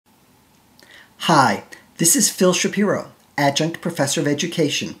Hi, this is Phil Shapiro, Adjunct Professor of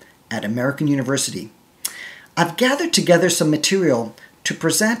Education at American University. I've gathered together some material to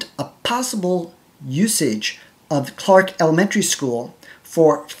present a possible usage of Clark Elementary School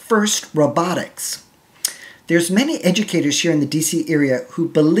for FIRST Robotics. There's many educators here in the DC area who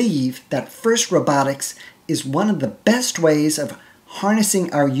believe that FIRST Robotics is one of the best ways of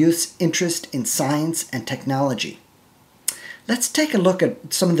harnessing our youth's interest in science and technology. Let's take a look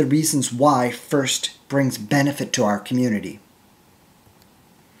at some of the reasons why FIRST brings benefit to our community.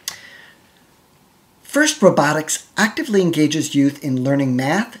 FIRST Robotics actively engages youth in learning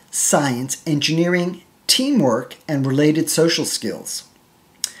math, science, engineering, teamwork, and related social skills.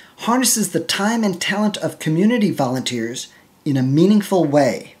 Harnesses the time and talent of community volunteers in a meaningful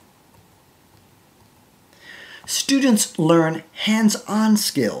way. Students learn hands-on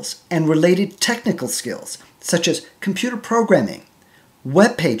skills and related technical skills, such as computer programming,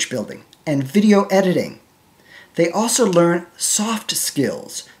 web page building, and video editing. They also learn soft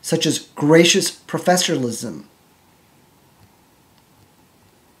skills, such as gracious professionalism.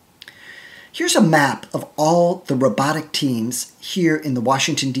 Here's a map of all the robotic teams here in the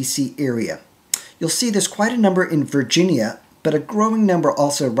Washington, D.C. area. You'll see there's quite a number in Virginia, but a growing number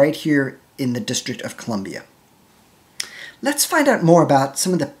also right here in the District of Columbia. Let's find out more about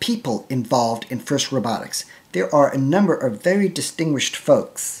some of the people involved in FIRST Robotics. There are a number of very distinguished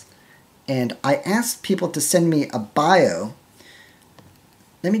folks, and I asked people to send me a bio.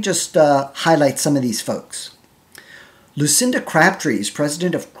 Let me just highlight some of these folks. Lucinda Crabtree is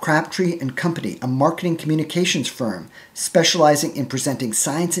president of Crabtree & Company, a marketing communications firm specializing in presenting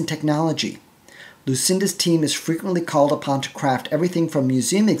science and technology. Lucinda's team is frequently called upon to craft everything from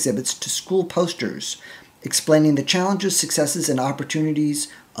museum exhibits to school posters, explaining the challenges, successes, and opportunities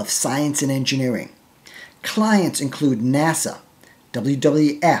of science and engineering. Clients include NASA,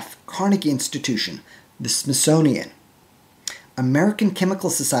 WWF, Carnegie Institution, the Smithsonian, American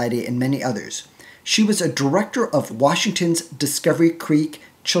Chemical Society, and many others. She was a director of Washington's Discovery Creek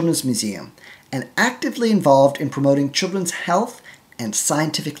Children's Museum and actively involved in promoting children's health and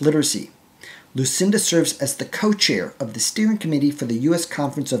scientific literacy. Lucinda serves as the co-chair of the steering committee for the U.S.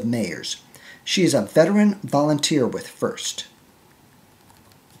 Conference of Mayors. She is a veteran volunteer with FIRST.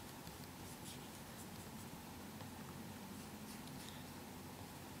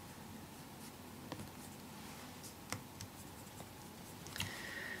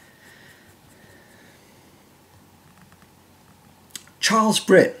 Charles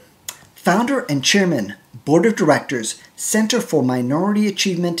Britt, founder and chairman, Board of Directors, Center for Minority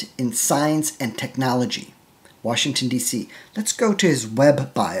Achievement in Science and Technology, Washington, D.C. Let's go to his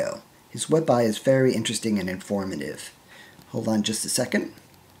web bio. His web bio is very interesting and informative. Hold on just a second.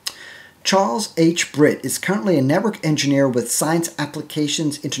 Charles H. Britt is currently a network engineer with Science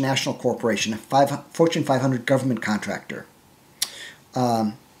Applications International Corporation, a Fortune 500 government contractor.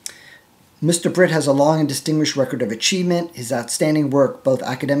 Mr. Britt has a long and distinguished record of achievement. His outstanding work, both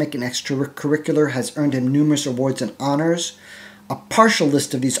academic and extracurricular, has earned him numerous awards and honors. A partial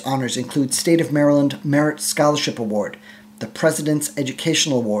list of these honors includes State of Maryland Merit Scholarship Award, the President's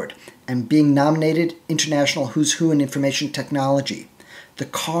Educational Award, and being nominated International Who's Who in Information Technology. The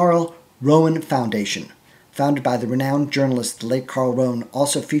Carl Rowan Foundation, founded by the renowned journalist, the late Carl Rowan,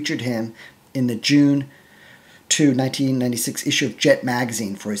 also featured him in the June 1996 issue of Jet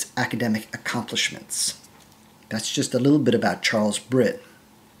magazine for his academic accomplishments. That's just a little bit about Charles Britt.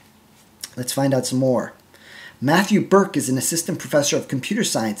 Let's find out some more. Matthew Burke is an assistant professor of computer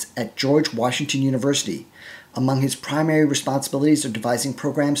science at George Washington University. Among his primary responsibilities are devising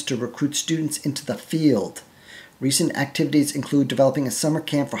programs to recruit students into the field. Recent activities include developing a summer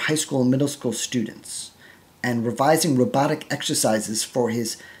camp for high school and middle school students and revising robotic exercises for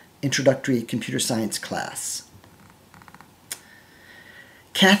his introductory computer science class.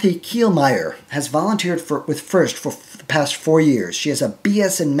 Kathy Kielmeyer has volunteered with FIRST for the past 4 years. She has a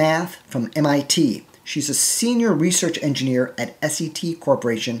BS in math from MIT. She's a senior research engineer at SET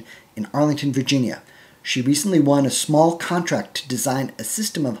Corporation in Arlington, Virginia. She recently won a small contract to design a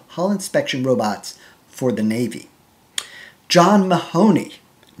system of hull inspection robots for the Navy. John Mahoney,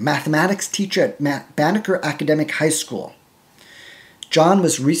 mathematics teacher at Banneker Academic High School. John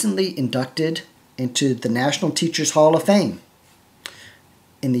was recently inducted into the National Teachers Hall of Fame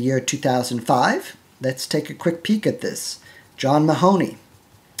in the year 2005. Let's take a quick peek at this. John Mahoney.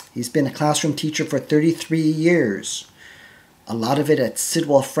 He's been a classroom teacher for 33 years. A lot of it at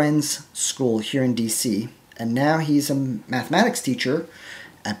Sidwell Friends School here in D.C. And now he's a mathematics teacher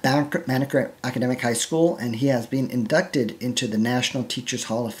at Banneker Academic High School, and he has been inducted into the National Teachers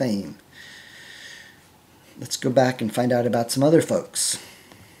Hall of Fame. Let's go back and find out about some other folks.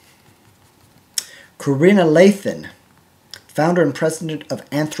 Corinna Lathan, founder and president of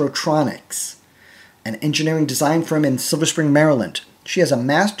Anthrotronics, an engineering design firm in Silver Spring, Maryland. She has a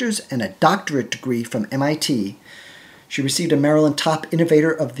master's and a doctorate degree from MIT. She received a Maryland Top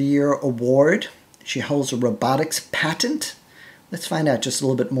Innovator of the Year award. She holds a robotics patent. Let's find out just a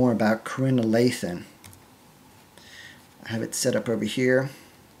little bit more about Corinna Lathan. I have it set up over here.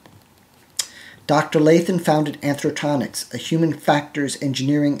 Dr. Lathan founded Anthrotronics, a human factors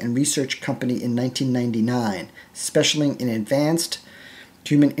engineering and research company in 1999, specializing in advanced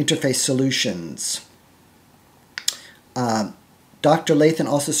human interface solutions. Dr. Lathan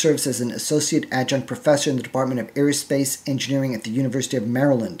also serves as an associate adjunct professor in the Department of Aerospace Engineering at the University of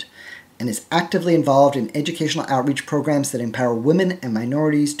Maryland and is actively involved in educational outreach programs that empower women and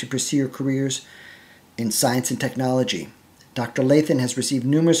minorities to pursue careers in science and technology. Dr. Lathan has received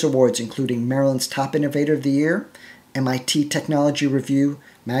numerous awards, including Maryland's Top Innovator of the Year, MIT Technology Review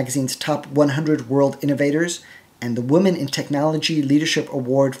magazine's Top 100 World Innovators, and the Women in Technology Leadership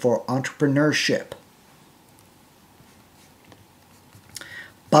Award for Entrepreneurship.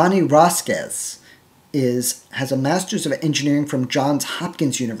 Bonnie Rosquez has a Master's of Engineering from Johns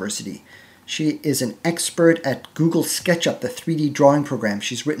Hopkins University. She is an expert at Google SketchUp, the 3D drawing program.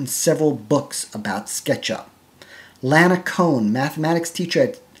 She's written several books about SketchUp. Lana Cohn, mathematics teacher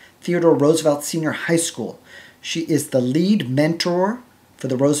at Theodore Roosevelt Senior High School. She is the lead mentor for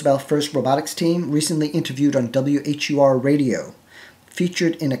the Roosevelt First Robotics team, recently interviewed on WHUR Radio,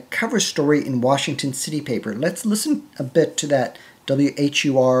 featured in a cover story in Washington City paper. Let's listen a bit to that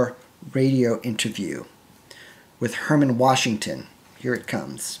WHUR Radio interview with Herman Washington. Here it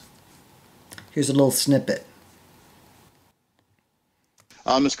comes. Here's a little snippet.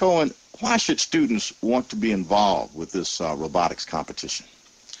 Ms. Cohen, why should students want to be involved with this robotics competition?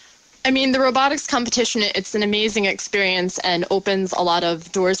 I mean, the robotics competition, it's an amazing experience and opens a lot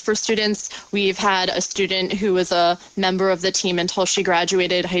of doors for students. We've had a student who was a member of the team until she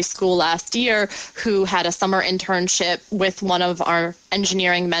graduated high school last year, who had a summer internship with one of our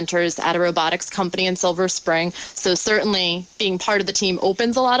engineering mentors at a robotics company in Silver Spring. So certainly being part of the team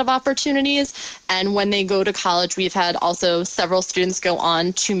opens a lot of opportunities. And when they go to college, we've had also several students go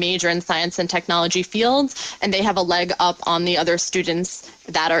on to major in science and technology fields, and they have a leg up on the other students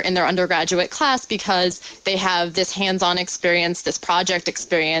that are in their undergraduate class because they have this hands-on experience, this project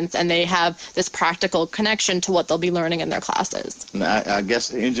experience, and they have this practical connection to what they'll be learning in their classes. And I guess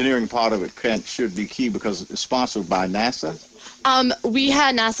the engineering part of it should be key because it's sponsored by NASA. We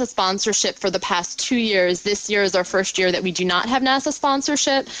had NASA sponsorship for the past 2 years. This year is our first year that we do not have NASA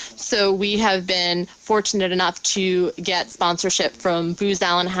sponsorship. So we have been fortunate enough to get sponsorship from Booz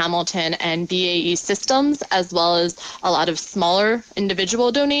Allen Hamilton and BAE Systems, as well as a lot of smaller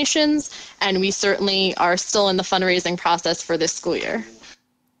individual donations. And we certainly are still in the fundraising process for this school year.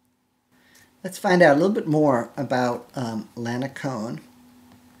 Let's find out a little bit more about Lana Cohn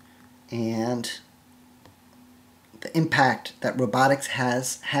and the impact that robotics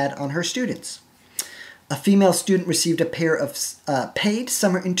has had on her students. A female student received a pair of paid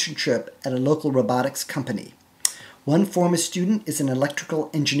summer internship at a local robotics company. One former student is an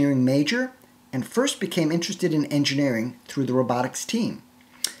electrical engineering major and first became interested in engineering through the robotics team.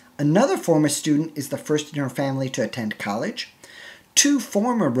 Another former student is the first in her family to attend college. Two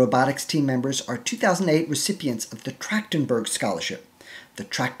former robotics team members are 2008 recipients of the Trachtenberg Scholarship. The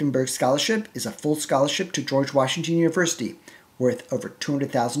Trachtenberg Scholarship is a full scholarship to George Washington University, worth over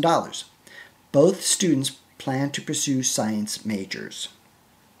 $200,000. Both students plan to pursue science majors.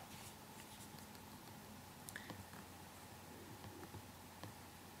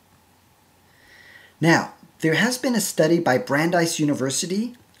 Now, there has been a study by Brandeis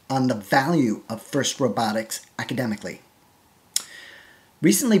University on the value of FIRST robotics academically.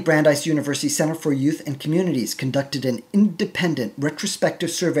 Recently, Brandeis University Center for Youth and Communities conducted an independent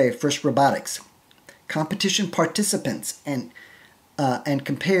retrospective survey of FIRST robotics competition participants and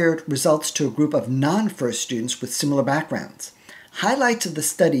compared results to a group of non-FIRST students with similar backgrounds. Highlights of the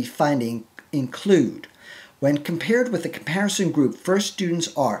study finding include, when compared with the comparison group, FIRST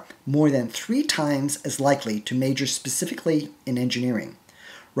students are more than 3 times as likely to major specifically in engineering,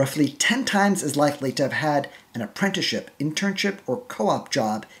 roughly 10 times as likely to have had an apprenticeship, internship, or co-op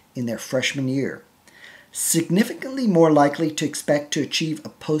job in their freshman year, significantly more likely to expect to achieve a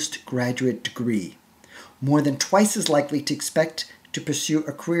postgraduate degree, more than twice as likely to expect to pursue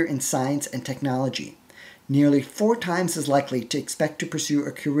a career in science and technology, nearly 4 times as likely to expect to pursue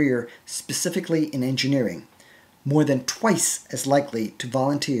a career specifically in engineering, more than twice as likely to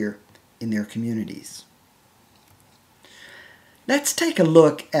volunteer in their communities. Let's take a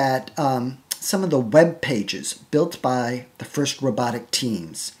look at some of the web pages built by the FIRST robotic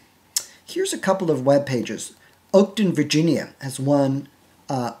teams. Here's a couple of web pages. Oakton, Virginia has won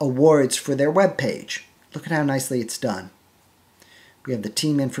awards for their web page. Look at how nicely it's done. We have the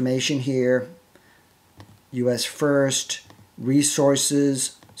team information here, US First,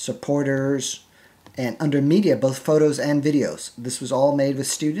 resources, supporters, and under media, both photos and videos. This was all made with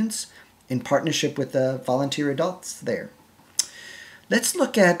students in partnership with the volunteer adults there. Let's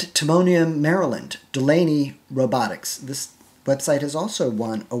look at Timonium, Maryland, Delaney Robotics. This website has also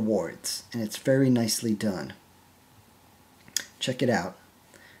won awards, and it's very nicely done. Check it out.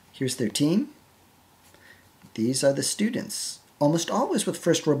 Here's their team. These are the students. Almost always with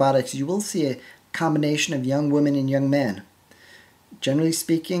FIRST Robotics, you will see a combination of young women and young men. Generally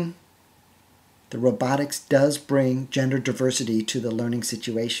speaking, the robotics does bring gender diversity to the learning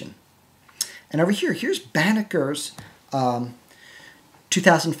situation. And over here, here's Banneker's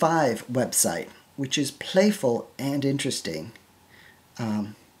 2005 website, which is playful and interesting.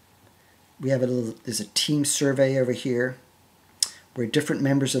 We have there's a team survey over here where different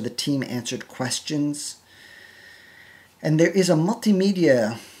members of the team answered questions. And there is a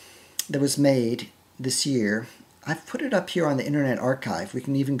multimedia that was made this year. I've put it up here on the Internet Archive. We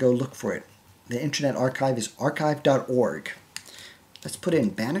can even go look for it. The Internet Archive is archive.org. Let's put in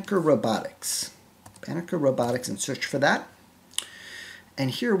Banneker Robotics. Banneker Robotics and search for that.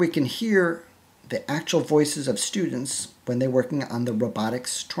 And here we can hear the actual voices of students when they're working on the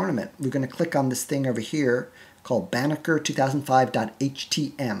robotics tournament. We're going to click on this thing over here called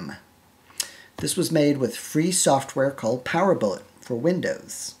Banneker2005.htm. This was made with free software called PowerBullet for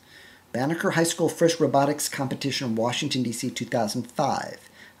Windows. Banneker High School First Robotics Competition, Washington, D.C. 2005.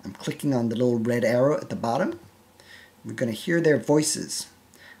 I'm clicking on the little red arrow at the bottom. We're going to hear their voices.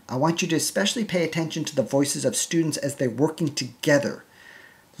 I want you to especially pay attention to the voices of students as they're working together.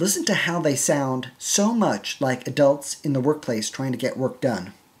 Listen to how they sound so much like adults in the workplace trying to get work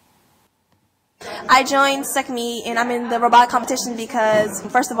done. I joined SECME and I'm in the robotic competition because,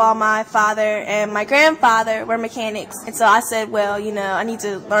 first of all, my father and my grandfather were mechanics. And so I said, well, you know, I need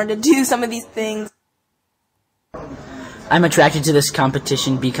to learn to do some of these things. I'm attracted to this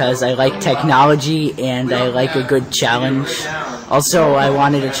competition because I like technology and I like a good challenge. Also, I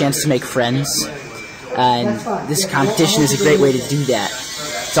wanted a chance to make friends, and this competition is a great way to do that.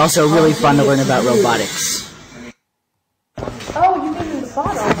 It's also really fun to learn about robotics. Oh, you gave me the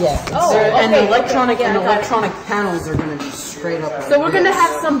bottle. Yeah. Oh, okay. And the electronic panels are going to be straight up. So we're gonna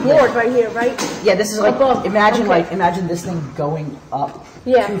have some board right here, right? Yeah, this is like Above. imagine Okay. imagine this thing going up.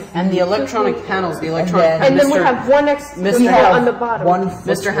 Yeah. And the electronic panels, And then we have one extra on the bottom.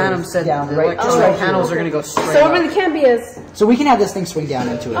 Mr. Hannum said down the right, electronic panels are going to go straight So up. it really can't be as. So we can have this thing swing down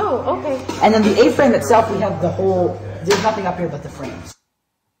into it. Oh, okay. And then the A-frame itself, we have the whole. There's nothing up here but the frames.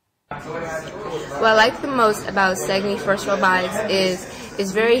 What I like the most about SECME First Robotics is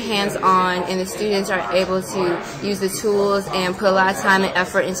it's very hands-on, and the students are able to use the tools and put a lot of time and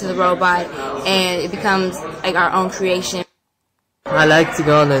effort into the robot, and it becomes like our own creation. I like to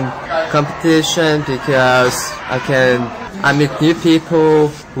go on a competition because I meet new people,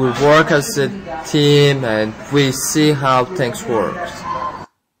 we work as a team, and we see how things work.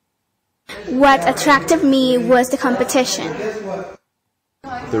 What attracted me was the competition.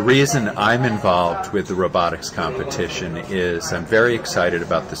 The reason I'm involved with the robotics competition is I'm very excited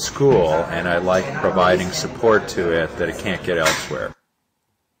about the school, and I like providing support to it that it can't get elsewhere.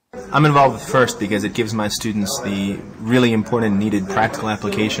 I'm involved with FIRST because it gives my students the really important needed practical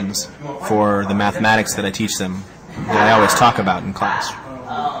applications for the mathematics that I teach them, that I always talk about in class.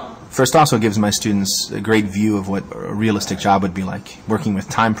 FIRST also gives my students a great view of what a realistic job would be like, working with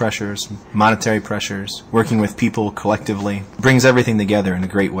time pressures, monetary pressures, working with people collectively. It brings everything together in a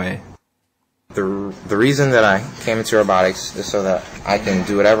great way. The reason that I came into robotics is so that I can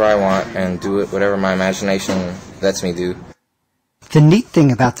do whatever I want and do it whatever my imagination lets me do. The neat thing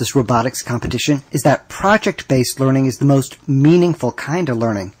about this robotics competition is that project-based learning is the most meaningful kind of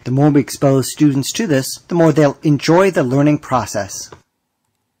learning. The more we expose students to this, the more they'll enjoy the learning process.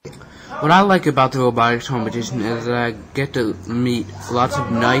 What I like about the robotics competition is that I get to meet lots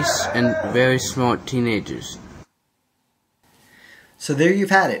of nice and very smart teenagers. So there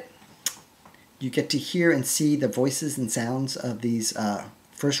you've had it. You get to hear and see the voices and sounds of these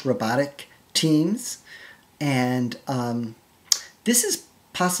FIRST robotic teams, and this is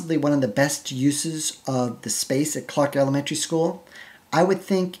possibly one of the best uses of the space at Clark Elementary School. I would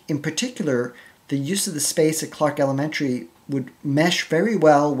think, in particular, the use of the space at Clark Elementary would mesh very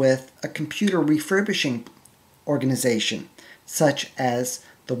well with a computer refurbishing organization, such as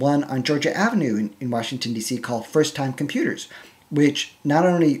the one on Georgia Avenue in Washington, D.C. called First Time Computers, which not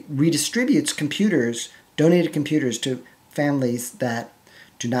only redistributes computers, donated computers to families that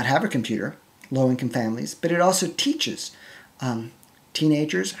do not have a computer, low-income families, but it also teaches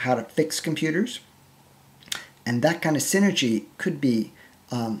teenagers how to fix computers. And that kind of synergy could be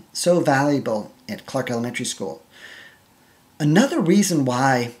so valuable at Clark Elementary School. Another reason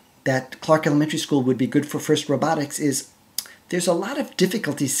why that Clark Elementary School would be good for FIRST Robotics is there's a lot of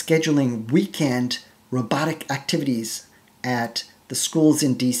difficulty scheduling weekend robotic activities at the schools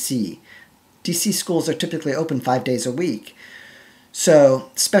in DC. DC schools are typically open 5 days a week. So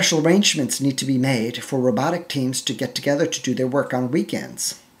special arrangements need to be made for robotic teams to get together to do their work on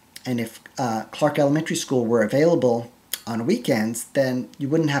weekends. And if Clark Elementary School were available on weekends, then you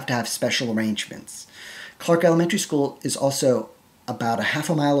wouldn't have to have special arrangements. Clark Elementary School is also about a half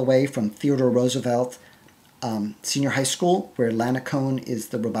a mile away from Theodore Roosevelt Senior High School, where Lana Cohn is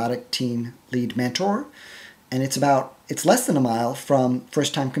the robotic team lead mentor. And it's less than a mile from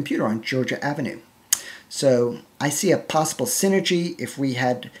First Time Computer on Georgia Avenue. So I see a possible synergy if we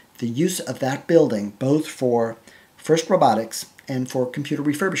had the use of that building both for FIRST Robotics and for computer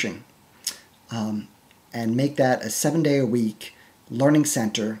refurbishing, and make that a 7-day-a-week learning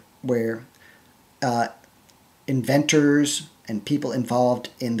center where inventors and people involved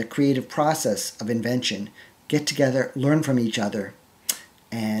in the creative process of invention get together, learn from each other,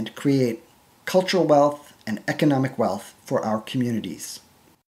 and create cultural wealth and economic wealth for our communities.